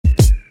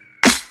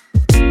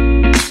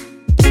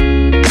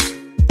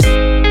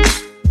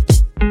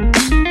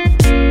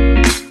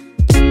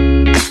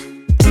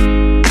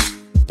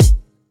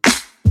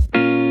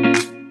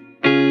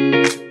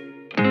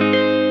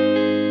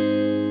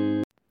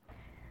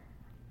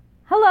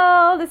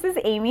this is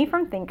Amy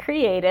from Think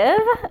Creative.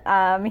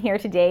 I'm here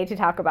today to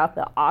talk about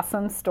the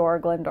awesome store,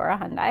 Glendora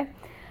Hyundai.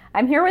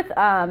 I'm here with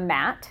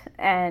Matt,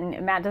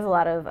 and Matt does a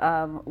lot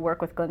of work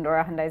with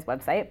Glendora Hyundai's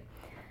website.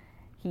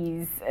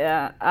 He's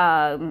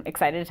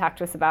excited to talk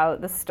to us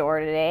about the store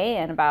today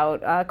and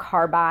about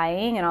car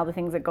buying and all the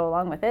things that go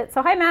along with it.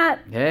 So hi, Matt.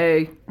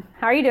 Hey.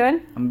 How are you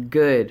doing? I'm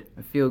good.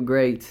 I feel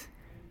great.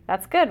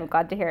 That's good. I'm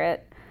glad to hear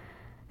it.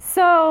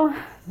 So,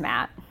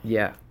 Matt.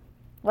 Yeah.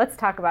 Let's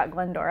talk about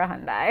Glendora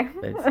Hyundai.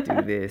 Let's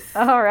do this.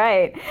 All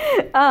right.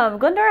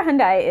 Glendora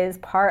Hyundai is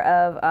part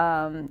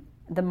of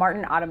the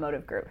Martin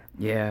Automotive Group.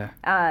 Yeah.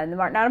 The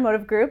Martin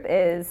Automotive Group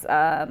is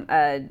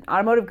an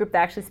automotive group that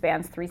actually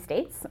spans 3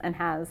 states and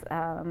has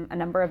a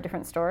number of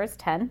different stores,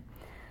 10.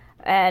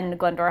 And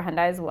Glendora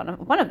Hyundai is one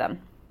of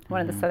them, one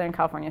of the Southern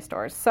California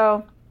stores.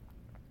 So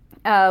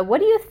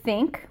what do you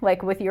think,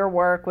 like with your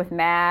work with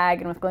MAG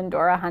and with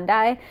Glendora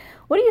Hyundai,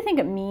 what do you think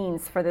it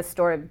means for this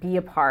store to be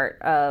a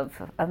part of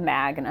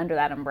MAG and under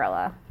that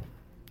umbrella?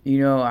 You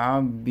know,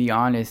 I'll be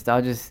honest.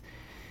 I'll just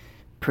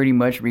pretty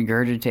much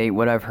regurgitate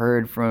what I've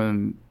heard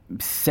from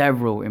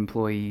several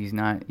employees,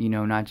 not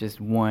just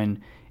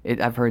one.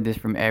 I've heard this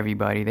from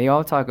everybody. They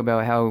all talk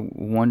about how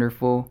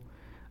wonderful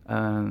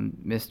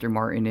Mr.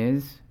 Martin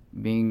is,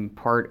 being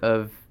part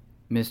of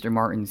Mr.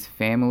 Martin's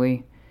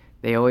family.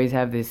 They always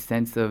have this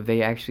sense of,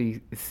 they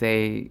actually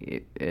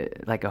say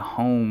like a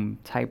home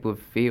type of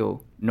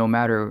feel, no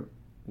matter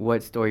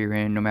what store you're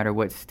in, no matter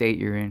what state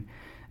you're in.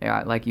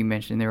 Like you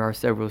mentioned, there are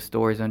several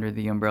stores under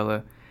the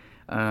umbrella.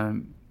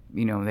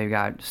 They've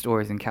got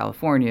stores in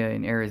California,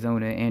 in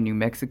Arizona, and New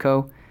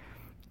Mexico.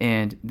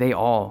 And they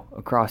all,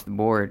 across the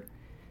board,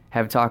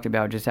 have talked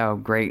about just how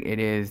great it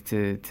is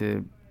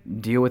to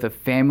deal with a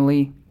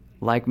family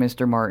like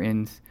Mr.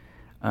 Martin's.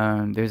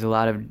 There's a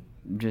lot of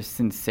just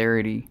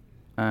sincerity.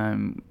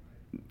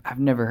 I've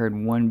never heard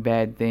one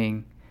bad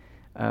thing,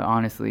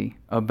 honestly,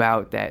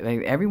 about that.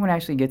 Like, everyone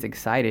actually gets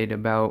excited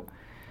about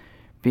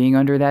being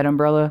under that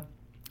umbrella,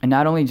 and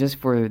not only just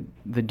for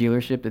the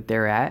dealership that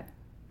they're at,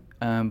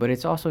 but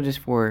it's also just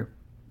for,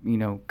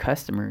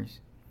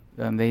 customers.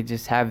 They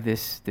just have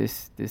this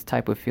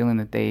type of feeling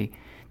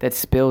that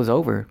spills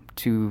over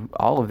to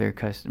all of their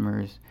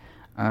customers.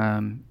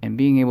 And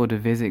being able to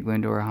visit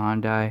Glendora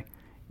Hyundai,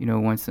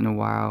 once in a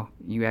while,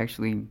 you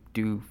actually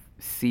do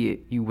see it,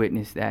 you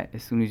witness that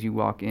as soon as you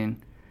walk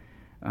in,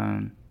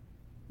 and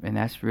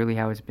that's really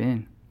how it's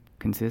been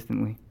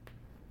consistently.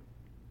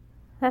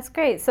 That's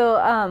great. So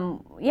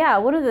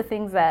one of the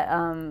things that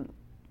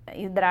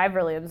I've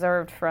really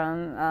observed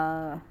from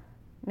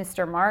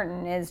Mr.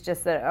 Martin is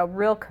just a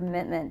real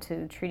commitment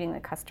to treating the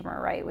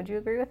customer right. Would you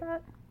agree with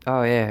that?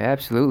 Oh yeah,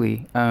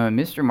 absolutely.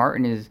 Mr.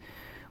 Martin is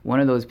one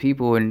of those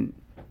people, and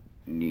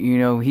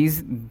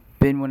he's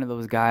been one of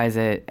those guys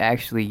that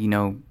actually,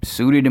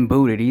 suited and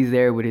booted. He's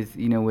there with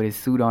his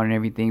suit on and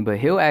everything, but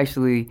he'll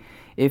actually,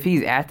 if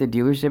he's at the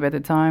dealership at the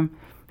time,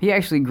 he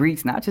actually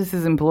greets not just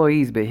his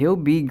employees, but he'll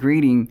be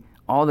greeting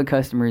all the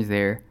customers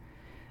there.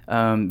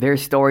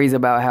 There's stories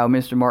about how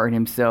Mr. Martin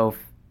himself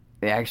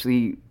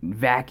actually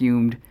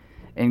vacuumed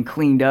and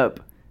cleaned up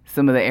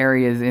some of the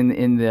areas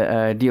in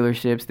the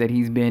dealerships that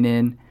he's been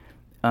in.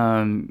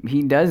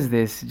 He does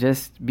this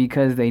just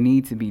because they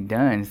need to be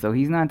done. So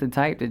he's not the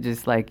type that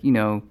just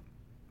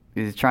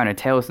is trying to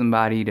tell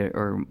somebody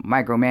or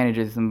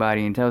micromanages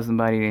somebody and tell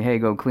somebody, hey,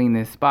 go clean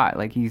this spot.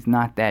 Like, he's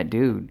not that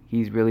dude.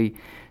 He's really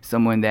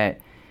someone that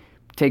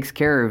takes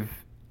care of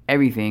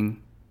everything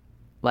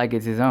like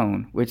it's his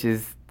own, which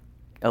is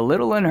a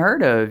little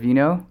unheard of,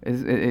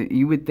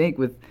 you would think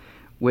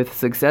with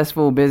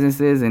successful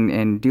businesses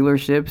and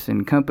dealerships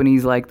and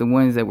companies like the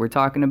ones that we're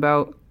talking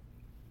about,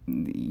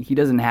 he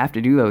doesn't have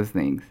to do those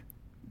things,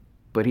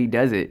 but he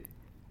does it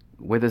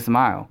with a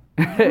smile.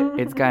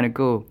 It's kind of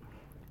cool.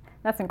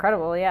 That's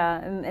incredible, yeah,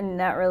 and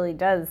that really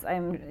does,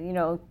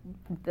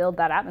 build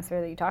that atmosphere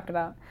that you talked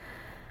about.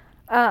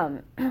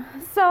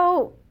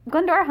 So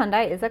Glendora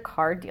Hyundai is a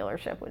car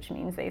dealership, which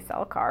means they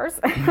sell cars.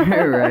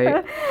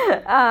 Right.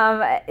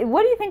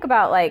 What do you think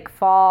about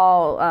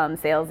fall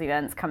sales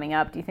events coming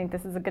up? Do you think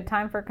this is a good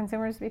time for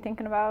consumers to be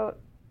thinking about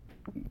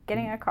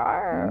getting a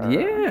car?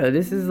 Yeah,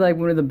 this is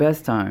one of the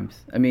best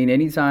times. I mean,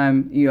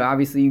 anytime,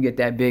 obviously you get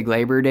that big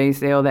Labor Day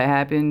sale that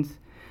happens.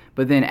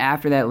 But then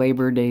after that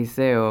Labor Day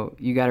sale,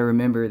 you got to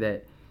remember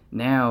that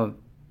now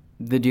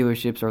the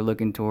dealerships are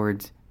looking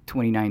towards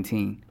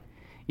 2019.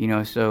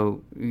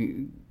 So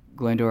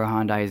Glendora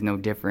Hyundai is no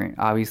different.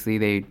 Obviously,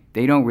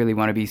 they don't really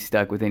want to be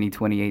stuck with any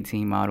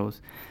 2018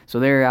 models.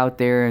 So they're out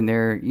there and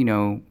they're,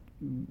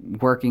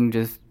 working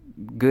just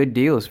good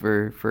deals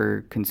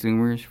for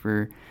consumers,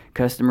 for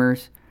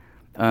customers.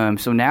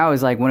 So now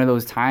is one of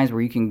those times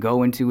where you can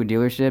go into a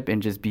dealership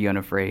and just be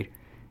unafraid.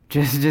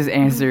 Just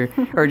answer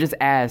or just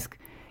ask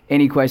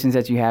any questions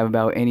that you have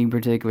about any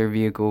particular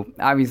vehicle.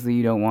 Obviously,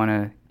 you don't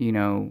want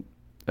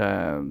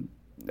to,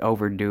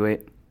 overdo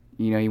it.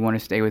 You want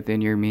to stay within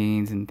your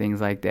means and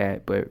things like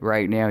that. But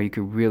right now, you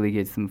could really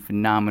get some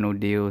phenomenal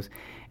deals.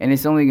 And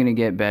it's only going to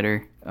get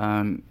better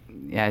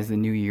as the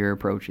new year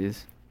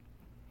approaches.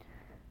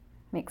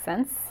 Makes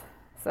sense.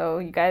 So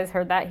you guys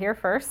heard that here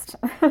first.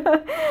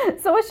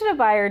 So what should a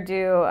buyer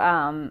do?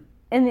 And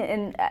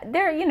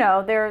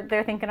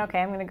they're thinking, okay,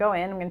 I'm going to go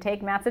in, I'm going to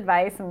take Matt's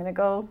advice, I'm going to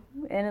go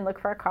in and look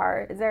for a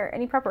car. Is there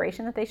any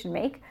preparation that they should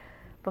make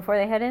before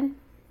they head in?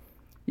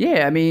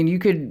 Yeah, I mean, you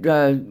could,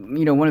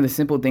 one of the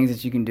simple things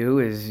that you can do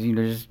is,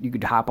 you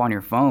could hop on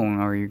your phone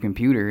or your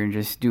computer and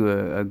just do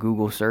a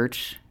Google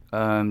search.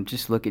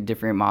 Just look at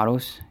different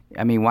models.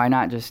 I mean, why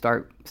not just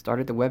start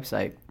at the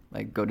website?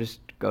 Like, go to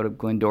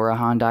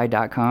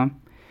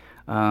GlendoraHyundai.com.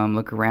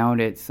 Look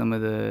around at some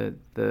of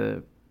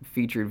the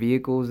featured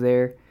vehicles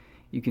there.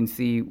 You can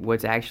see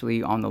what's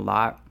actually on the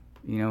lot,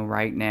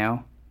 right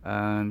now.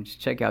 Just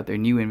check out their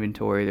new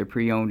inventory, their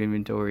pre-owned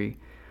inventory,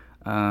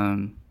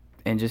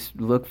 and just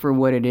look for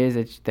what it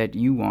is that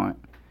you want.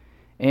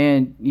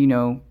 And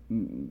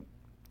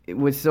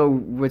what's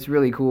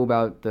really cool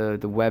about the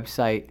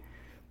website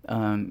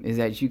is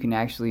that you can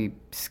actually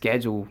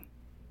schedule.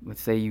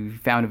 Let's say you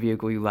found a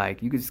vehicle you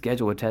like, you could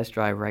schedule a test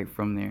drive right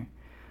from there.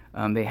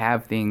 They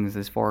have things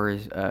as far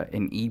as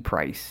an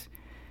e-price.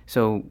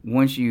 So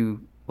once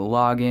you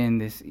log in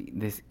this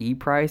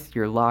e-price,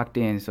 you're locked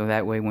in. So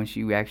that way, once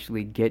you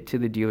actually get to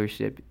the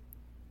dealership,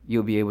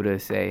 you'll be able to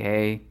say,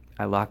 hey,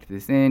 I locked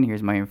this in,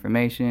 here's my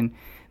information.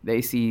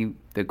 They see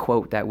the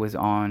quote that was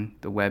on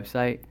the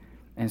website,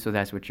 and so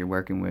that's what you're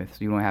working with. So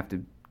you don't have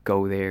to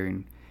go there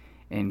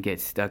and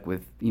get stuck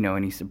with,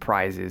 any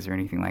surprises or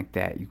anything like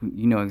that.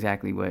 You know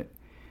exactly what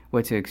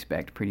to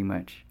expect, pretty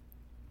much.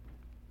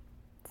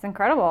 It's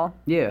incredible.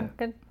 Yeah.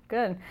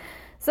 Good.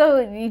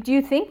 So do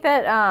you think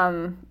that,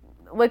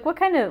 what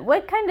kind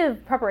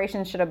of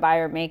preparations should a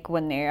buyer make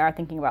when they are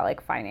thinking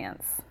about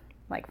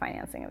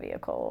financing a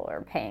vehicle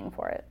or paying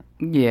for it?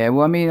 Yeah,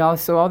 well, I mean,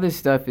 also all this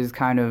stuff is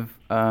kind of,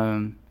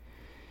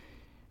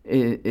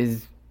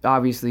 is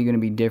obviously going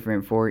to be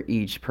different for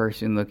each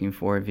person looking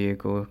for a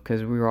vehicle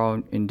because we're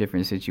all in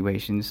different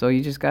situations. So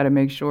you just got to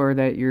make sure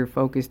that you're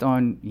focused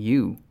on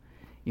you.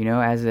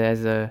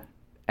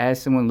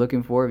 As someone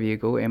looking for a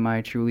vehicle, am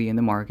I truly in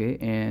the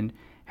market, and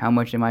how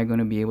much am I going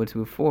to be able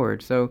to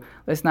afford? So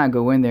let's not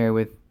go in there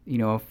with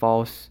a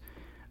false.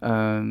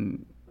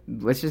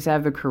 Let's just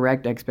have the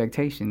correct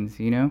expectations.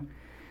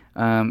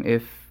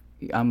 If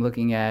I'm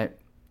looking at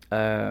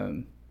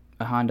a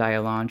Hyundai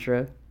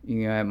Elantra,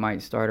 it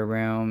might start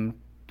around,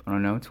 I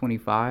don't know,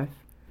 25.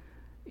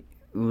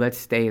 Let's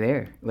stay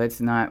there.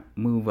 Let's not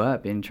move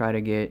up and try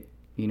to get,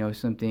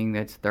 something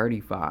that's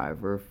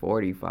 35 or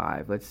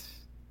 45. Let's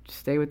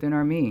stay within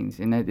our means.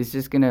 And that it's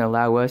just going to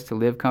allow us to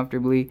live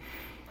comfortably.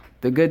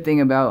 The good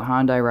thing about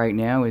Hyundai right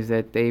now is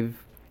that they've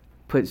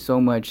put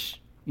so much,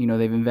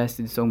 they've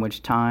invested so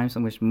much time, so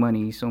much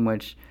money, so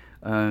much,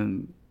 what's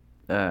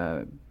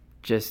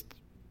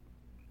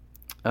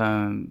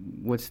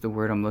the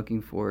word I'm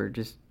looking for?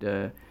 Just,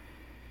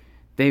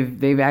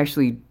 they've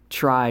actually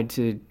tried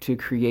to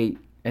create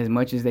as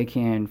much as they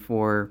can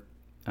for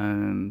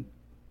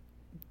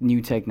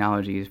new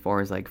technology as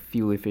far as like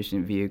fuel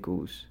efficient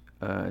vehicles,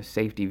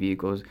 safety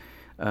vehicles,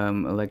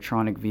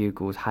 electronic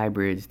vehicles,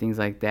 hybrids, things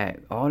like that.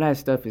 All that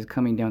stuff is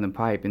coming down the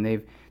pipe, and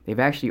they've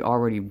actually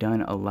already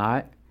done a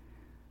lot,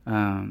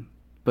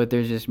 but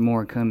there's just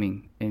more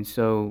coming. And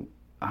so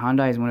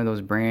Hyundai is one of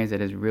those brands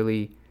that has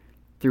really,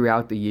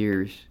 throughout the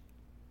years,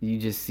 you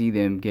just see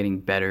them getting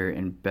better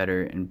and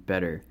better and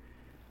better.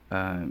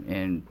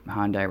 And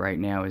Hyundai right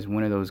now is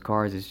one of those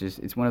cars.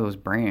 It's one of those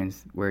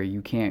brands where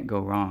you can't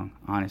go wrong,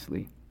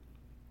 honestly.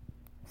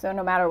 So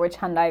no matter which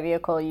Hyundai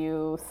vehicle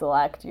you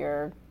select,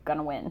 you're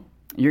gonna win.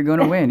 You're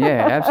gonna win,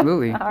 yeah,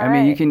 absolutely. I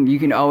mean, you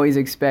can always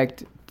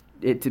expect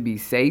it to be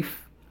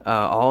safe.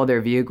 All their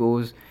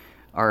vehicles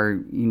are,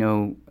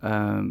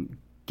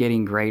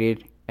 getting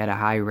graded at a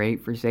high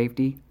rate for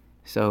safety.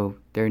 So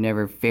they're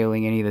never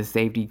failing any of the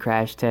safety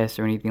crash tests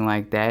or anything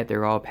like that.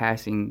 They're all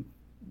passing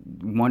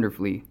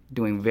wonderfully,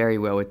 doing very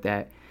well with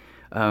that.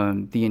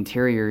 The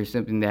interior is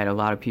something that a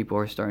lot of people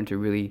are starting to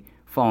really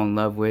fall in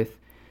love with.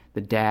 The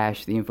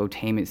dash, the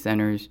infotainment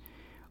centers,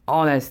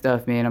 all that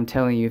stuff, man. I'm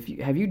telling you,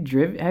 have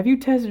you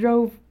test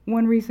drove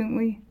one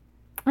recently?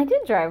 I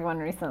did drive one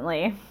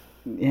recently.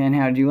 And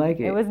how did you like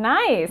it? It was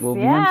nice. Well,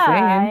 yeah, I'm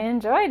saying. I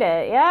enjoyed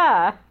it.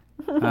 Yeah.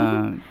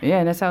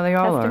 Yeah, that's how they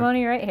all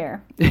Testimony right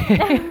here.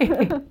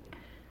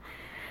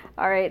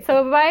 All right.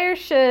 So a buyer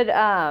should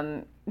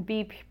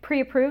be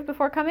pre-approved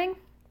before coming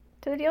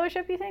to the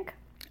dealership, you think?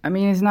 I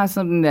mean, it's not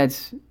something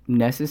that's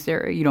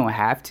necessary. You don't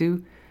have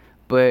to.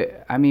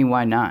 But, I mean,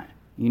 why not?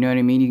 You know what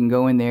I mean? You can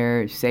go in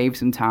there, save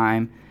some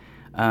time,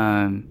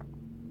 and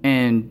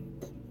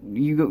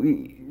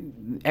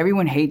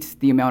everyone hates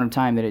the amount of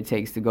time that it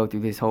takes to go through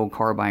this whole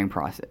car buying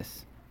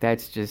process.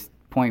 That's just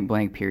point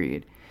blank,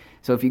 period.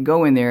 So if you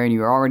go in there and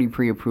you're already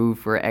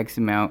pre-approved for X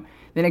amount,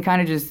 then it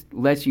kind of just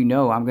lets you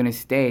know I'm going to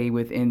stay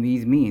within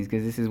these means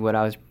because this is what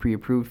I was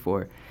pre-approved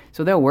for.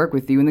 So they'll work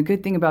with you. And the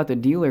good thing about the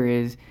dealer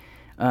is,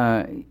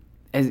 as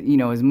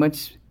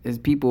much as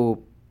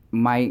people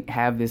might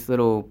have this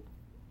little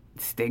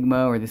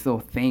stigma or this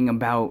little thing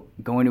about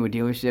going to a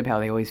dealership, how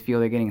they always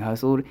feel they're getting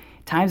hustled,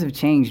 times have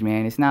changed,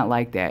 man. It's not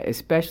like that,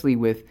 especially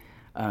with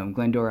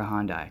Glendora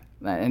Hyundai.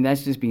 And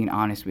that's just being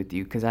honest with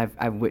you, because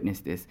I've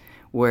witnessed this,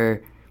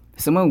 where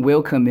someone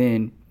will come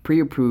in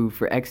pre-approved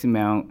for X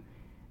amount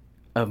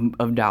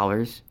of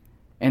dollars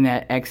and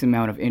that X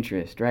amount of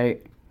interest,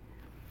 right?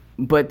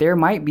 But there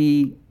might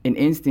be an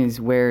instance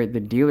where the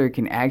dealer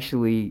can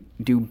actually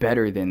do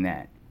better than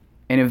that.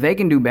 And if they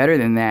can do better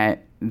than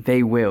that,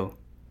 they will.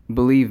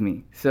 Believe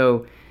me.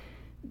 So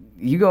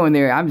you go in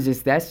there,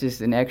 that's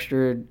just an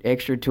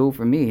extra tool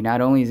for me.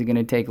 Not only is it going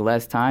to take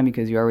less time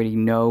because you already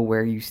know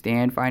where you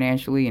stand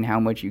financially and how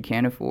much you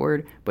can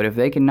afford, but if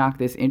they can knock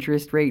this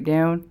interest rate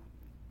down,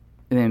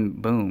 then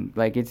boom,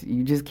 like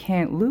you just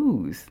can't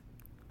lose.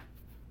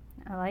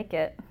 I like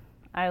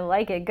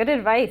it. Good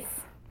advice.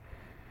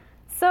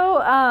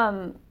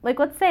 So, like,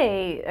 let's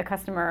say a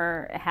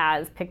customer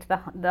has picked the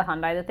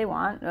Hyundai that they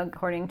want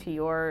according to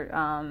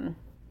your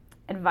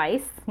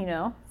advice,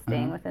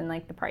 staying within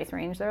like the price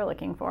range they're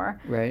looking for.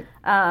 Right.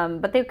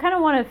 But they kind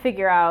of want to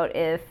figure out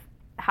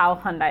how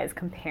Hyundai is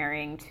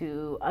comparing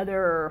to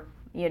other,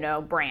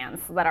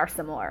 brands that are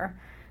similar,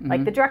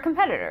 like the direct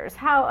competitors.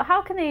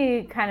 How can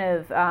they kind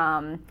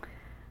of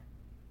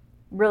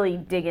really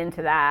dig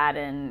into that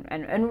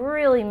and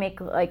really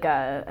make like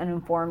an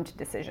informed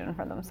decision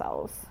for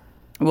themselves?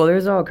 Well,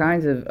 there's all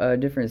kinds of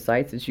different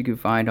sites that you can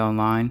find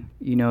online.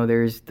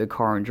 There's the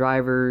Car and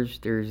Drivers,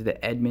 there's the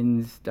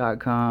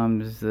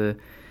Edmunds.coms, the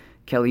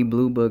Kelley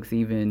Blue Books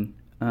even.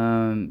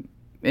 And,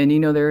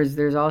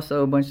 there's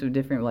also a bunch of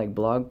different like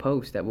blog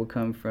posts that will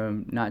come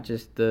from not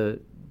just the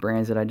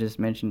brands that I just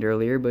mentioned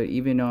earlier, but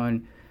even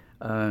on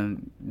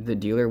the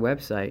dealer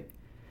website.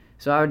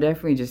 So I would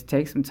definitely just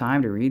take some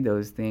time to read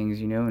those things,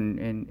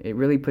 and it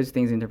really puts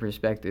things into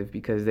perspective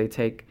because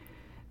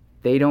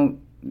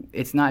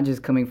it's not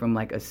just coming from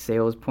like a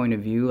sales point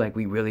of view, like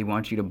we really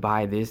want you to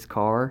buy this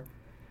car,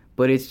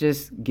 but it's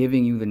just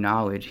giving you the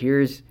knowledge.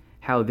 Here's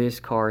how this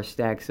car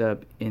stacks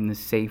up in the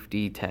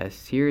safety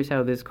tests. Here's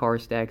how this car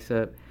stacks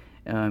up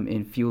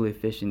in fuel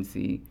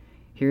efficiency.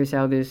 Here's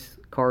how this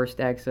car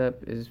stacks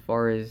up as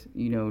far as,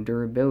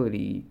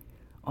 durability,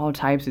 all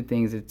types of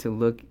things to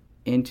look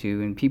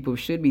into, and people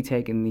should be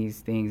taking these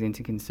things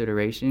into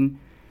consideration.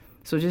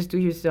 So just do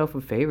yourself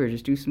a favor.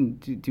 Just do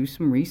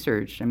some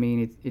research. I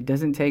mean, it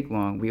doesn't take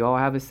long. We all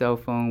have a cell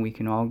phone. We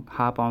can all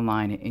hop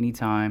online at any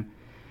time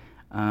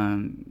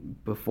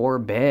before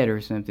bed or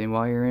something.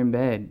 While you're in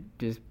bed,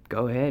 just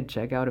go ahead,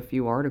 check out a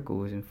few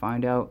articles and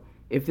find out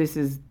if this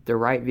is the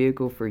right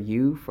vehicle for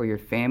you, for your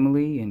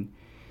family. And,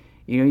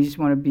 you just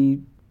want to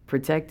be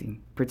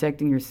protecting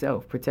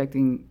yourself,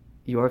 protecting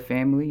your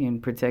family,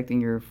 and protecting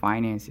your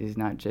finances,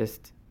 not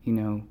just,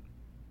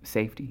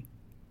 safety.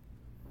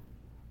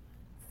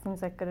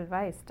 Seems like good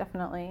advice,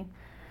 definitely.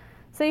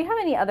 So you have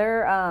any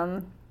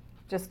other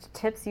just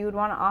tips you would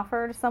want to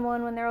offer to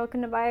someone when they're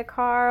looking to buy a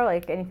car?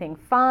 Like anything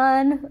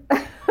fun?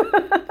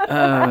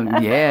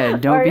 Yeah,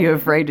 don't be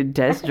afraid to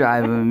test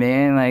drive them,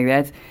 man.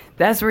 Like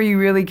that's where you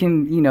really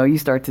can, you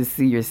start to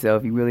see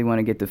yourself. You really want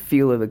to get the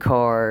feel of the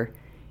car.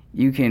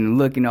 You can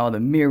look in all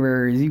the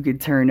mirrors. You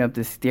could turn up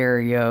the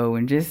stereo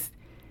and just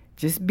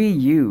be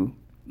you.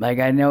 Like,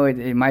 I know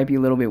it might be a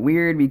little bit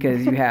weird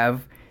because you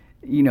have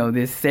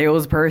this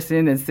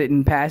salesperson that's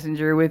sitting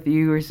passenger with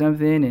you or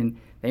something, and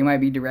they might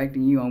be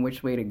directing you on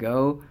which way to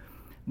go.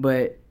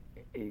 But,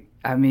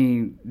 I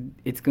mean,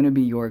 it's going to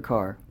be your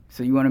car.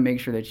 So you want to make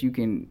sure that you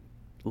can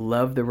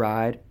love the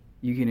ride.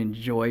 You can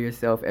enjoy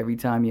yourself every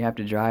time you have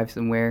to drive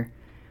somewhere.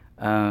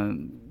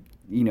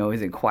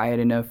 Is it quiet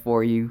enough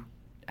for you?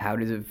 How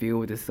does it feel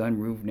with the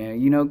sunroof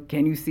now?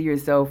 Can you see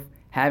yourself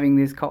having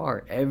this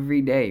car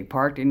every day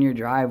parked in your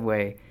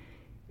driveway?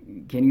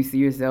 Can you see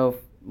yourself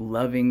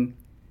loving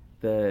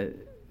the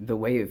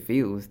way it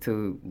feels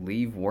to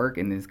leave work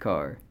in this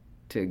car,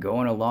 to go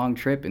on a long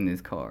trip in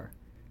this car?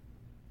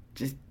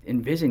 Just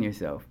envision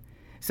yourself.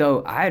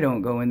 So I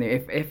don't go in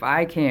there. If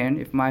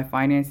my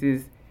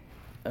finances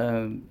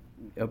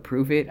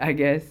approve it, I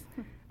guess,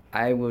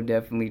 I will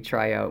definitely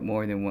try out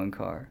more than one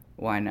car.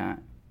 Why not?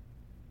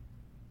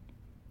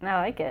 I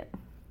like it.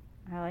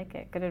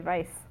 Good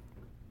advice.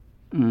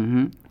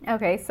 Mm-hmm.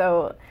 Okay,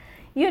 so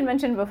you had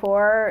mentioned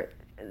before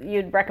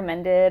you'd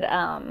recommended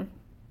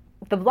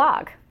the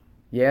blog.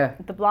 Yeah.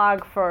 The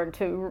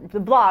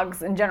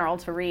blogs in general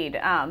to read.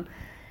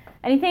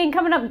 Anything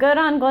coming up good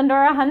on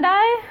Glendora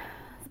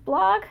Hyundai's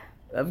blog?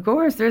 Of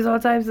course, there's all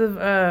types of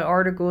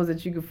articles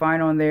that you can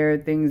find on there,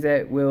 things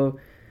that will,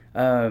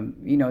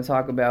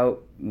 talk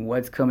about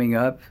what's coming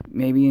up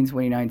maybe in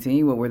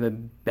 2019, what were the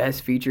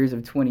best features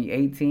of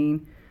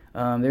 2018.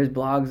 There's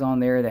blogs on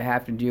there that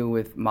have to deal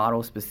with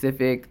model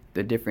specific,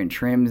 the different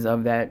trims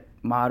of that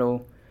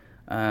model.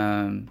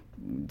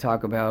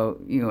 Talk about,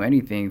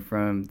 anything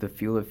from the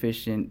fuel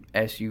efficient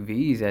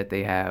SUVs that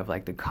they have,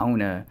 like the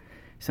Kona,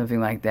 something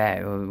like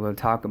that.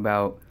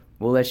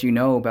 We'll let you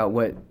know about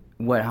what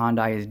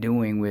Hyundai is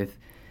doing with,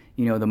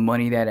 the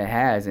money that it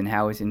has and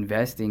how it's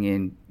investing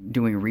in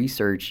doing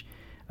research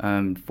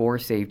for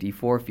safety,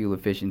 for fuel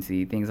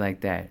efficiency, things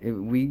like that.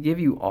 We give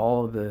you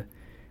all the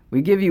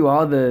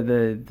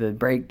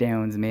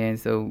breakdowns, man.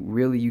 So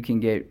really you can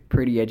get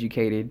pretty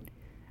educated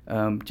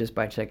just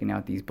by checking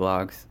out these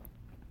blogs.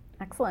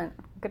 Excellent.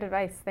 Good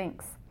advice.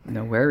 Thanks.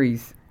 No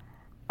worries.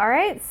 All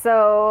right.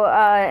 So,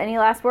 any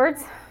last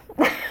words?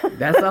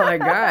 That's all I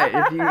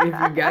got. If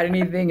you got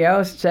anything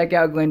else, check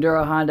out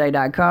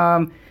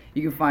GlendoroHyundai.com.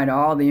 You can find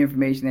all the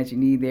information that you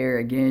need there.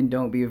 Again,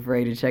 don't be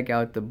afraid to check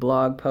out the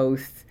blog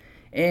posts.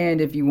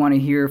 And if you want to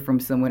hear from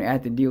someone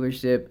at the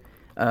dealership,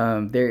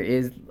 there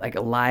is like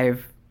a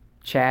live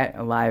chat,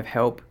 a live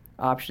help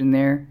option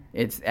there.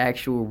 It's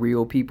actual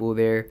real people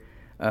there.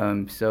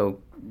 So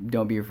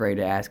don't be afraid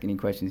to ask any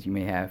questions you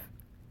may have.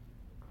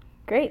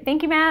 Great.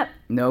 Thank you, Matt.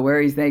 No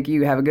worries. Thank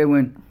you. Have a good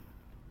one.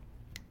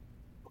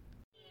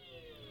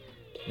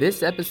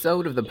 This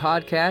episode of the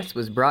podcast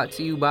was brought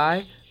to you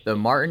by the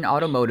Martin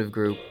Automotive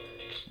Group.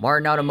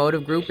 Martin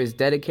Automotive Group is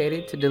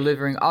dedicated to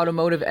delivering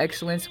automotive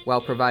excellence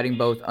while providing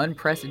both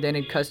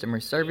unprecedented customer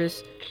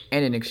service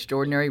and an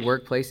extraordinary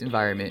workplace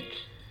environment.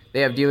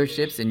 They have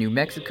dealerships in New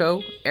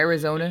Mexico,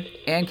 Arizona,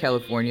 and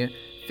California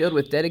filled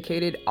with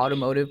dedicated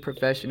automotive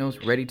professionals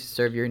ready to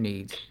serve your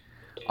needs.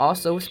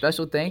 Also,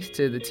 special thanks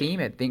to the team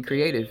at Think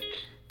Creative.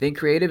 Think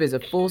Creative is a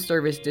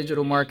full-service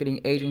digital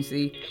marketing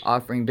agency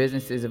offering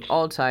businesses of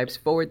all types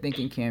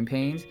forward-thinking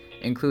campaigns,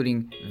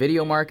 including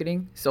video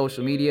marketing,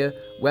 social media,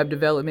 web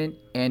development,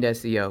 and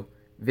SEO.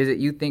 Visit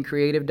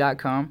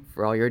youthinkcreative.com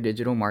for all your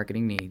digital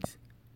marketing needs.